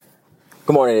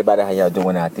Good morning, everybody. How y'all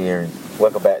doing out there?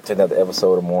 Welcome back to another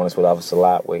episode of Mornings with Officer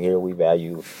Lot. We're here. We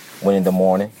value winning the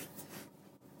morning.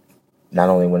 Not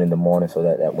only winning the morning, so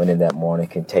that winning that morning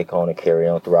can take on and carry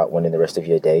on throughout winning the rest of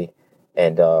your day,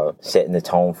 and setting the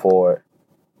tone for it,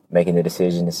 making the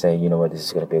decision to say, you know what, this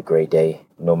is going to be a great day,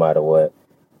 no matter what.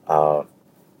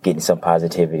 Getting some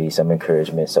positivity, some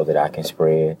encouragement, so that I can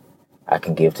spread, I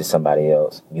can give to somebody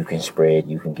else. You can spread,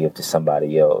 you can give to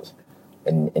somebody else,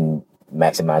 and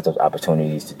maximize those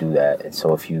opportunities to do that. And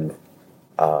so if you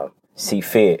see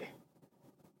fit,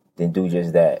 then do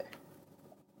just that.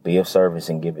 Be of service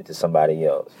and give it to somebody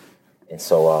else. And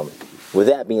so with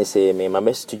that being said, man, my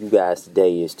message to you guys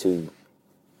today is to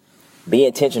be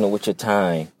intentional with your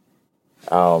time.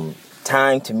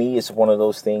 Time to me is one of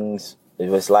those things.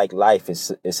 It's like life.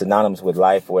 It's synonymous with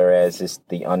life, whereas it's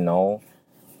the unknown.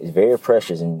 It's very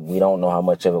precious, and we don't know how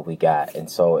much of it we got.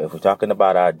 And so if we're talking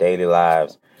about our daily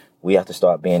lives, we have to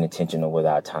start being intentional with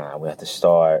our time. We have to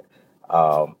start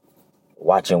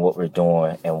watching what we're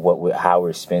doing and how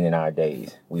we're spending our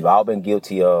days. We've all been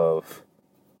guilty of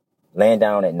laying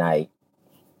down at night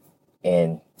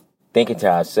and thinking to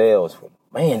ourselves,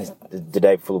 man, the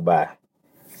day flew by.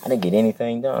 I didn't get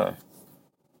anything done.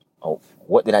 Oh,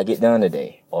 what did I get done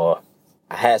today? Or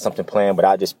I had something planned, but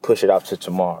I'll just push it off to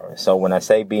tomorrow. So when I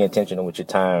say be intentional with your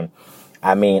time,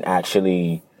 I mean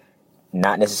actually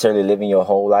not necessarily living your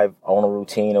whole life on a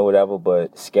routine or whatever,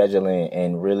 but scheduling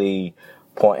and really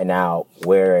pointing out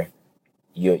where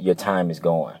your time is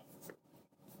going.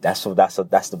 That's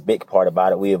the big part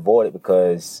about it. We avoid it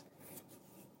because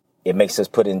it makes us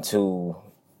put into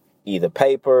either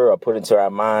paper or put into our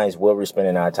minds where we're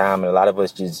spending our time. And a lot of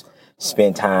us just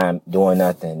spend time doing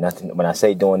nothing. When I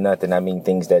say doing nothing, I mean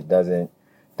things that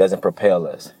doesn't propel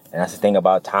us. And that's the thing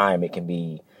about time.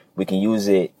 We can use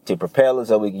it to propel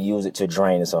us, or we can use it to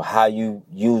drain us. So how you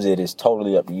use it is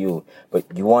totally up to you. But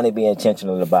you want to be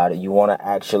intentional about it. You want to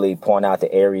actually point out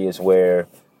the areas where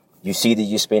you see that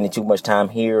you're spending too much time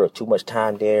here or too much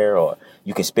time there, or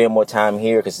you can spend more time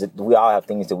here, because we all have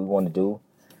things that we want to do,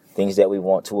 things that we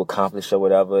want to accomplish or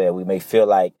whatever. And we may feel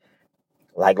like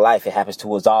life, it happens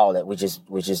to us all, that we're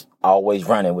just always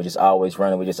running. We're just always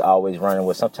running.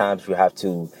 Well, sometimes you have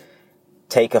to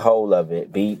take a hold of it,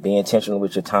 be intentional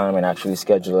with your time, and actually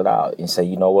schedule it out and say,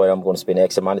 you know what, I'm going to spend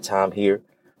X amount of time here.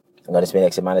 I'm going to spend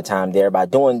X amount of time there. By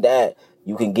doing that,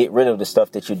 you can get rid of the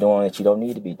stuff that you're doing that you don't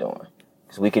need to be doing.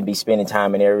 Because we can be spending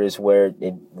time in areas where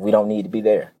we don't need to be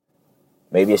there.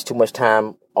 Maybe it's too much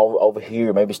time over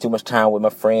here. Maybe it's too much time with my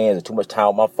friends, or too much time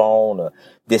on my phone, or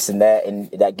this and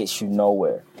that gets you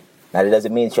nowhere. Now, that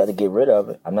doesn't mean that you have to get rid of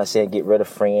it. I'm not saying get rid of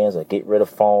friends or get rid of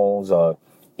phones or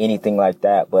anything like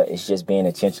that, but it's just being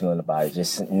intentional about it.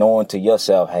 Just knowing to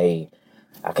yourself, hey,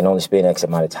 I can only spend X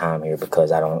amount of time here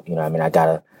because I don't,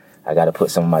 I gotta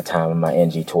put some of my time and my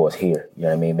energy towards here. You know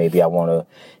what I mean? Maybe I want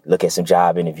to look at some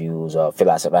job interviews or fill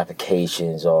out some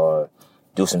applications or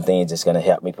do some things that's going to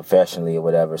help me professionally or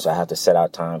whatever. So I have to set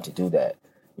out time to do that.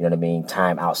 You know what I mean?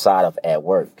 Time outside of at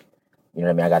work. You know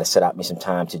what I mean? I got to set out me some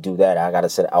time to do that. I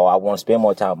want to spend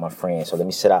more time with my friends. So let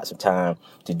me set out some time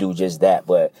to do just that.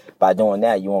 But by doing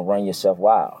that, you won't run yourself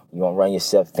wild. You won't run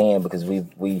yourself thin, because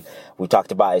we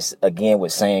talked about it again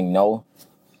with saying no.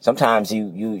 Sometimes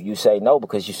you say no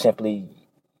because you simply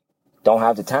don't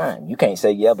have the time. You can't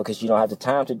say yeah because you don't have the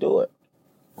time to do it,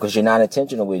 because you're not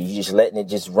intentional with it. You're just letting it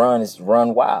just run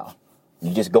wild.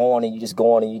 You just going and you just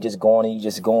going and you just going and you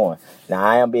just going. Now,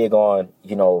 I am big on,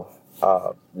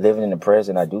 living in the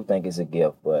present. I do think it's a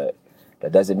gift, but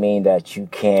that doesn't mean that you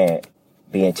can't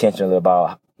be intentional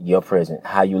about your present,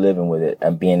 how you living with it,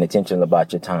 and being intentional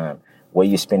about your time, where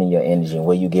you're spending your energy and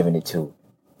where you're giving it to.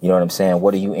 You know what I'm saying?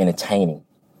 What are you entertaining?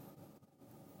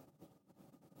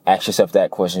 Ask yourself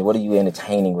that question. What are you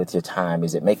entertaining with your time?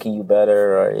 Is it making you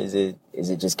better, or is it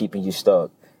just keeping you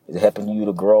stuck? Is it helping you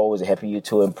to grow? Is it helping you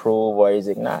to improve, or is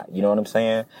it not? You know what I'm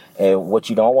saying? And what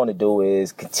you don't want to do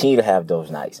is continue to have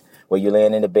those nights where you're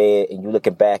laying in the bed and you're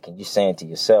looking back and you're saying to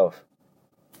yourself,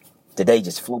 the day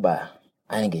just flew by.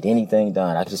 I didn't get anything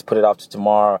done. I just put it off to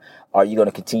tomorrow. Are you going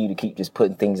to continue to keep just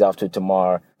putting things off to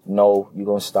tomorrow? No, you're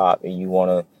going to stop, and you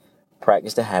want to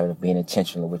practice the habit of being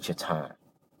intentional with your time.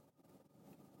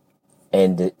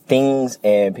 And the things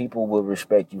and people will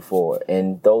respect you for it.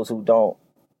 And those who don't,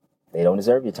 they don't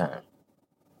deserve your time.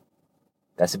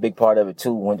 That's a big part of it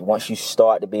too. Once you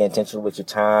start to be intentional with your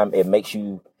time, it makes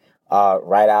you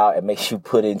write out. It makes you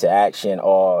put into action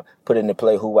or put into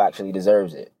play who actually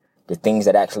deserves it. The things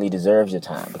that actually deserves your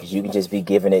time, because you can just be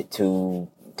giving it to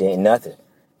nothing,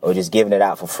 or just giving it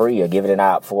out for free, or giving it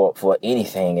out for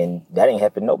anything, and that ain't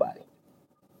helping nobody.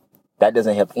 That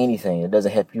doesn't help anything. It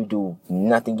doesn't help you do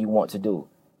nothing you want to do.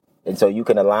 And so you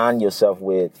can align yourself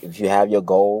with, if you have your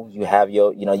goals, you have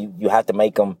your, you have to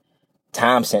make them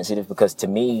time sensitive, because to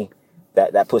me,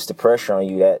 that puts the pressure on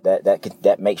you,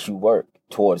 that makes you work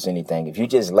towards anything. If you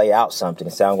just lay out something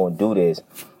and say, I'm going to do this,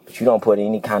 but you don't put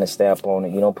any kind of stamp on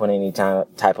it, you don't put any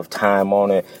type of time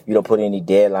on it, you don't put any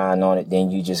deadline on it,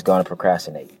 then you're just going to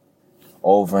procrastinate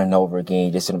over and over again.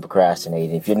 You're just going to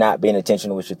procrastinate. If you're not being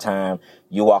intentional with your time,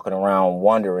 you're walking around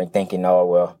wondering, thinking, oh,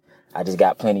 well, I just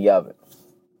got plenty of it.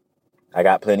 I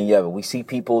got plenty of it. We see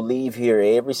people leave here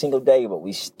every single day, but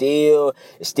it still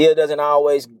doesn't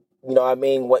always,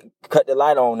 cut the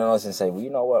light on us and say, well, you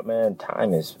know what, man,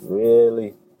 time is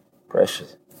really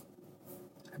precious.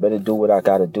 I better do what I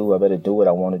got to do. I better do what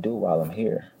I want to do while I'm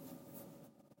here.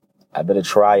 I better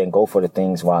try and go for the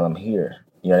things while I'm here.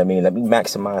 You know what I mean? Let me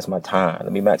maximize my time.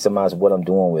 Let me maximize what I'm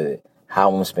doing with it,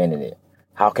 how I'm spending it.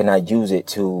 How can I use it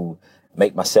to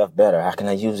make myself better? How can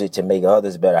I use it to make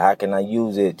others better? How can I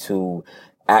use it to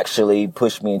actually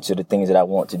push me into the things that I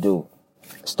want to do?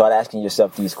 Start asking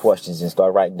yourself these questions and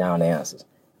start writing down the answers.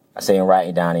 I'm saying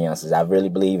writing down the answers. I really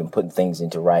believe in putting things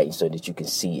into writing so that you can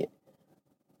see it.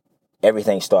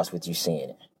 Everything starts with you seeing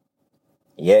it.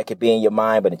 Yeah, it could be in your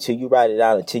mind, but until you write it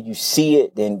out, until you see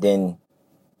it, then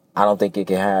I don't think it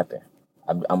can happen.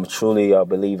 I'm truly a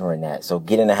believer in that. So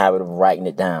get in the habit of writing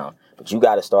it down. But you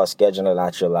got to start scheduling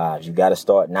out your lives. You got to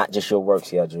start not just your work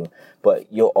schedule,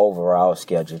 but your overall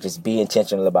schedule. Just be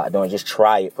intentional about doing it. Just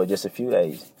try it for just a few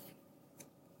days.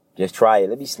 Just try it.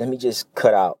 Let me just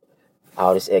cut out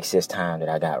all this excess time that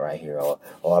I got right here,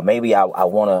 or maybe I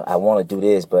wanna do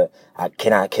this, but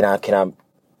can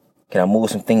I move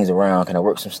some things around? Can I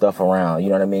work some stuff around? You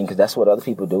know what I mean? Because that's what other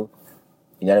people do.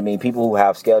 You know what I mean? People who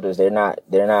have schedules, they're not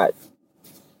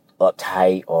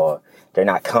uptight, or they're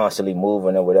not constantly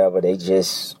moving or whatever. They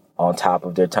just on top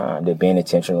of their time. They're being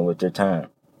intentional with their time.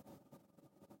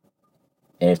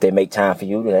 And if they make time for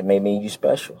you, that may mean you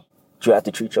special. But you have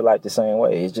to treat your life the same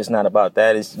way. It's just not about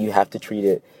that. You have to treat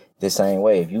it the same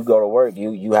way. If you go to work,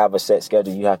 you have a set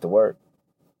schedule. You have to work.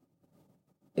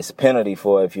 It's a penalty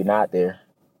for if you're not there,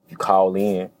 if you call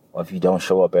in, or if you don't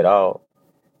show up at all.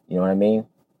 You know what I mean?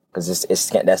 Because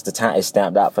that's the time. It's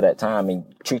stamped out for that time.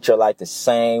 And treat your life the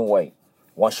same way.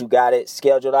 Once you got it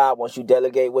scheduled out, once you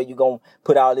delegate where you're going to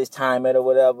put all this time in or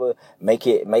whatever, make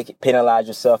it penalize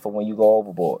yourself for when you go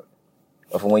overboard,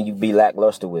 or for when you be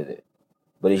lackluster with it.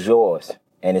 But it's yours,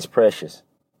 and it's precious.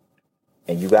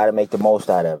 And you got to make the most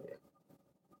out of it.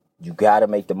 You got to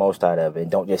make the most out of it.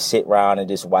 And don't just sit around and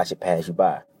just watch it pass you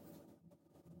by.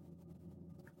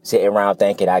 Sitting around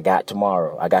thinking, I got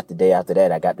tomorrow. I got the day after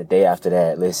that. I got the day after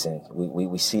that. Listen,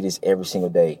 we see this every single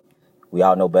day. We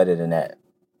all know better than that.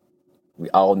 We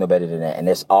all know better than that. And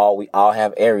that's all. We all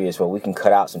have areas where we can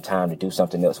cut out some time to do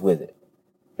something else with it.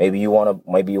 Maybe you want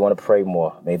to pray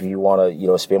more. Maybe you want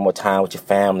to, spend more time with your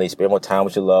family, spend more time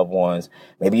with your loved ones.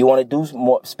 Maybe you want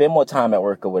to spend more time at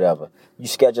work or whatever. You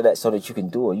schedule that so that you can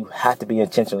do it. You have to be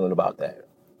intentional about that.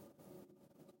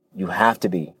 You have to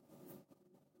be.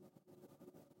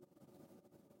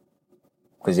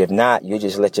 Because if not, you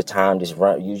just let your time just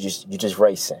run. You're just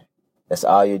racing. That's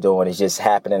all you're doing. It's just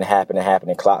happening.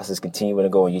 Clocks is continuing to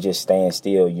go, and you're just staying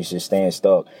still. You're just staying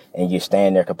stuck, and you're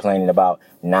standing there complaining about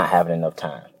not having enough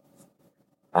time.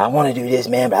 I want to do this,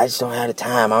 man, but I just don't have the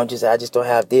time. I just don't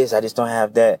have this. I just don't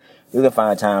have that. You can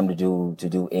find time to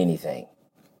do anything.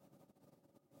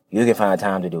 You can find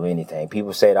time to do anything.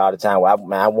 People say it all the time.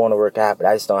 Well, I want to work out, but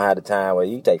I just don't have the time. Well,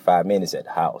 you take 5 minutes at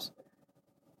the house.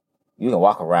 You can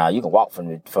walk around. You can walk from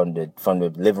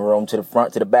the living room to the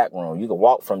front to the back room. You can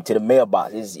walk to the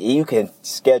mailbox. You can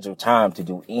schedule time to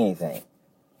do anything.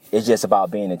 It's just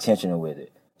about being intentional with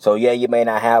it. So yeah, you may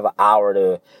not have an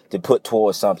hour to put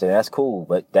towards something. That's cool,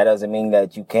 but that doesn't mean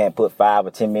that you can't put 5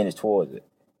 or 10 minutes towards it.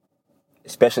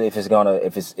 Especially if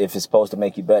it's supposed to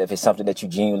make you better. If it's something that you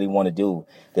genuinely want to do,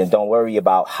 then don't worry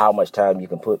about how much time you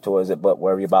can put towards it, but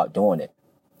worry about doing it.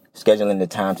 Scheduling the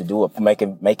time to do it,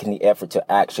 making the effort to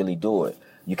actually do it.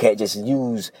 You can't just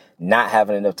use not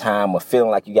having enough time or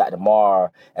feeling like you got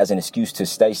tomorrow as an excuse to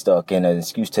stay stuck and an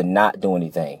excuse to not do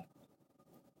anything.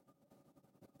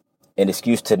 An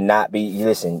excuse to not be,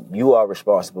 listen, you are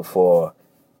responsible for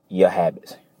your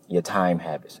habits, your time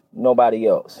habits. Nobody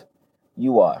else.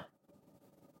 You are.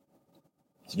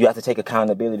 So you have to take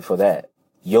accountability for that.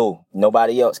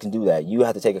 Nobody else can do that. You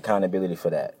have to take accountability for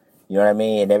that. You know what I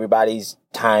mean? And everybody's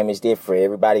time is different.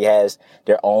 Everybody has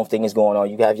their own things going on.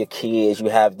 You have your kids, you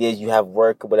have this, you have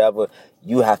work or whatever.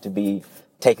 You have to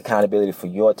take accountability for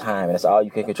your time. And that's all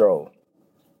you can control.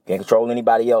 You can't control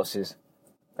anybody else's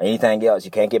or anything else.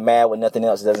 You can't get mad when nothing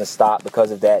else doesn't stop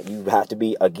because of that. You have to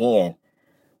be, again,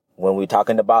 when we're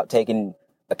talking about taking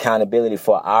accountability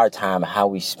for our time, how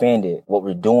we spend it, what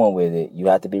we're doing with it, you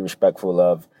have to be respectful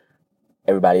of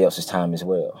everybody else's time as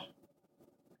well.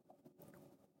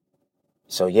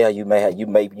 So yeah, you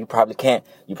probably can't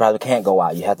go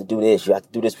out. You have to do this. You have to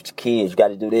do this with your kids. You got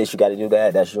to do this. You got to do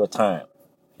that. That's your time.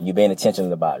 You're being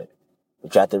intentional about it.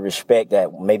 But you have to respect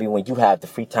that maybe when you have the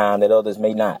free time that others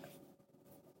may not.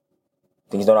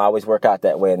 Things don't always work out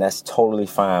that way, and that's totally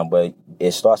fine. But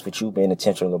it starts with you being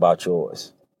intentional about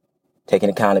yours. Taking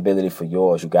accountability for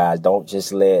yours, you guys. Don't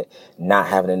just let not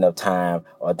having enough time,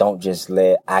 or don't just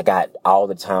let I got all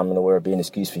the time in the world be an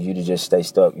excuse for you to just stay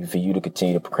stuck, for you to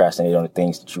continue to procrastinate on the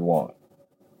things that you want.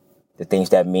 The things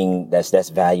that's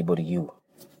valuable to you.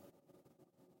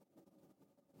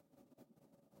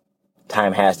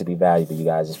 Time has to be valuable, you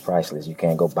guys. It's priceless. You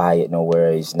can't go buy it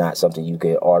nowhere. It's not something you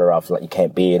can order off. Like, you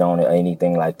can't bid on it or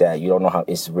anything like that. You don't know how.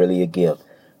 It's really a gift.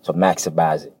 So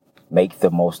maximize it. Make the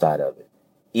most out of it.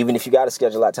 Even if you got to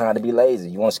schedule out time to be lazy,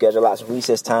 you want to schedule out some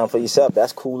recess time for yourself,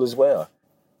 that's cool as well.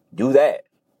 Do that.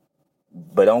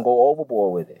 But don't go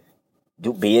overboard with it.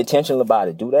 Be intentional about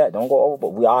it. Do that. Don't go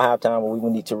overboard. We all have time where we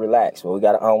need to relax, where we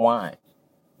got to unwind.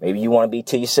 Maybe you want to be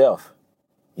to yourself.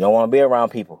 You don't want to be around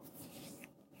people.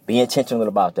 Be intentional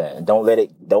about that. And don't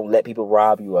let people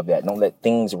rob you of that. Don't let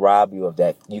things rob you of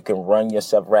that. You can run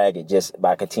yourself ragged just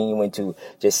by continuing to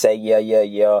just say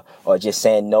yeah, or just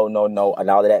saying no, and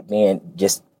all of that being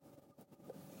just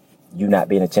you not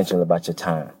being intentional about your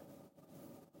time.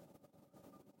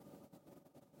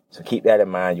 So keep that in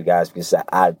mind, you guys, because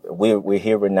we're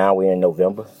here right now. We're in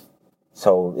November.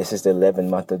 So this is the 11th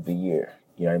month of the year.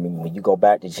 You know what I mean? When you go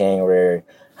back to January,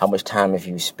 how much time have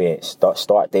you spent?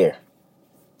 Start there.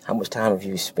 How much time have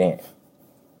you spent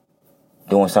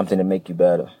doing something to make you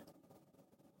better?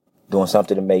 Doing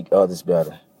something to make others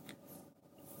better?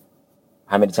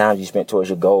 How many times you spent towards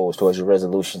your goals, towards your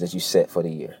resolutions that you set for the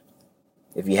year?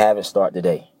 If you haven't, start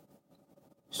today.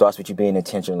 Starts with you being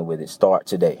intentional with it. Start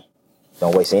today.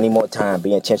 Don't waste any more time.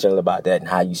 Be intentional about that and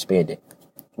how you spend it.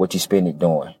 What you spend it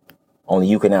doing. Only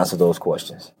you can answer those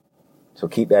questions. So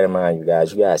keep that in mind, you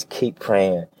guys. You guys keep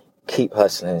praying, keep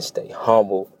hustling, and stay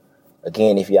humble.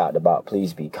 Again, if you're out and about,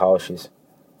 please be cautious.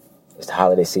 It's the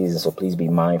holiday season, so please be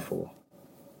mindful.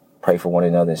 Pray for one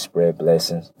another and spread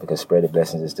blessings, because spreading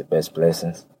blessings is the best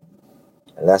blessings.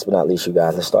 And last but not least, you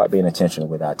guys, let's start being intentional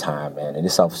with our time, man. And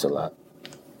this helps us a lot.